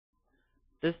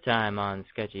This time on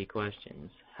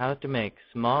SketchyQuestions, how to make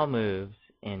small moves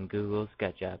in Google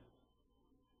SketchUp.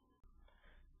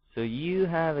 So you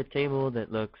have a table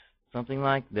that looks something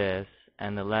like this,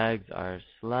 and the legs are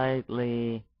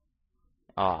slightly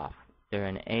off.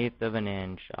 They're 1/8 of an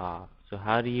inch off. So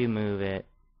how do you move it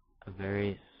a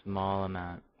very small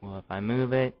amount? Well, if I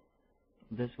move it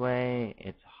this way,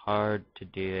 it's hard to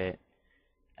do it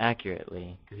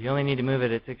accurately, because you only need to move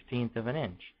it 1/16 of an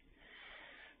inch.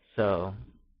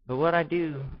 But what I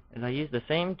do is I use the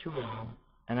same tool,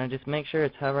 and I just make sure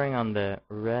it's hovering on the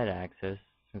red axis,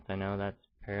 since I know that's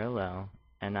parallel,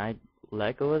 and I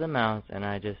let go of the mouse and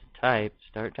I just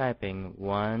start typing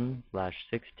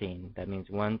 1/16. That means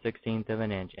 1/16 of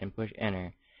an inch, and push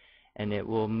enter. And it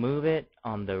will move it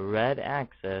on the red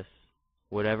axis,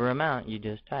 whatever amount you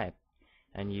just typed.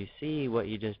 And you see what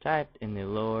you just typed in the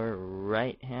lower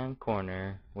right hand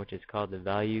corner, which is called the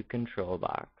value control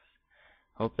box.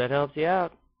 Hope that helps you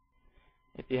out.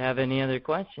 If you have any other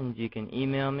questions, you can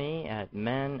email me at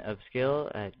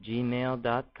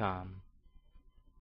menofskill@gmail.com.